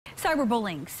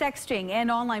Cyberbullying, sexting, and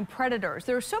online predators.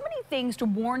 There are so many things to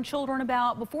warn children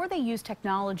about before they use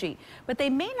technology, but they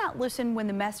may not listen when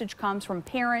the message comes from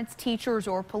parents, teachers,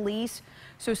 or police.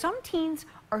 So some teens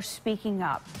are speaking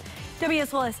up.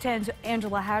 WSLS 10's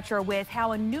Angela Hatcher with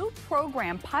how a new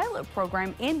pilot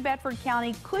program in Bedford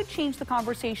County could change the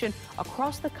conversation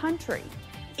across the country.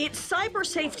 It's Cyber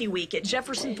Safety Week at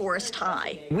Jefferson Forest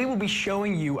High. We will be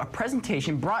showing you a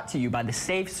presentation brought to you by the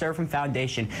Cyber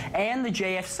Foundation and the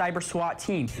JF Cyber S.W.A.T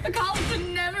team. The college would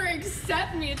never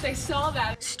accept me if they saw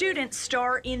that. Students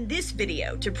star in this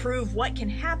video to prove what can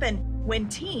happen when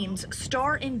teens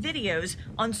star in videos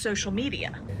on social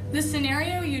media. The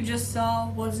scenario you just saw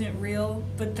wasn't real,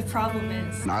 but the problem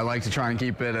is, I like to try and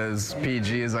keep it as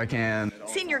PG as I can.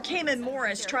 Senior Cayman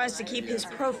Morris tries to keep his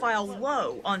profile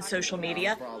low on social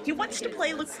media. He wants to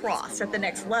play lacrosse at the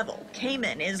next level.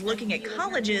 Cayman is looking at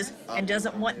colleges and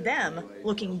doesn't want them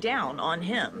looking down on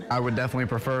him. I would definitely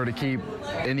prefer to keep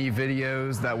any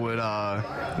videos that would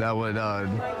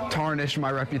tarnish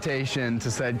my reputation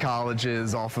to said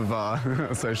colleges off of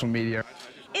social media.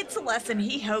 It's a lesson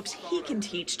he hopes he can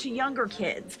teach to younger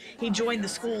kids. He joined the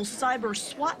school's Cyber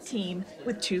S.W.A.T team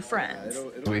with two friends.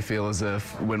 We feel as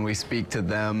if when we speak to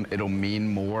them, it'll mean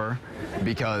more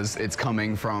because it's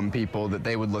coming from people that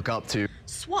they would look up to.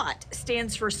 SWAT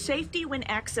stands for Safety When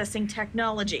Accessing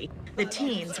Technology. The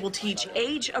teens will teach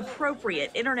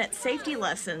age-appropriate internet safety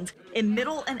lessons in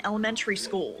middle and elementary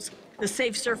schools. The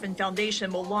Safe Surfing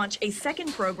Foundation will launch a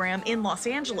second program in Los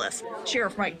Angeles.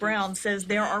 Sheriff Mike Brown says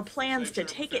there are plans to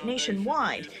take it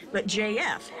nationwide, but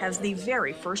JF has the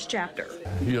very first chapter.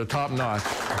 You're top notch.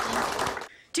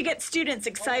 To get students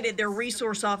excited, their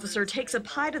resource officer takes a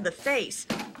pie to the face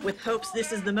with hopes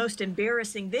this is the most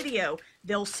embarrassing video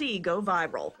they'll see go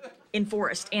viral. In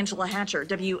Forest, Angela Hatcher,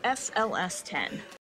 WSLS 10.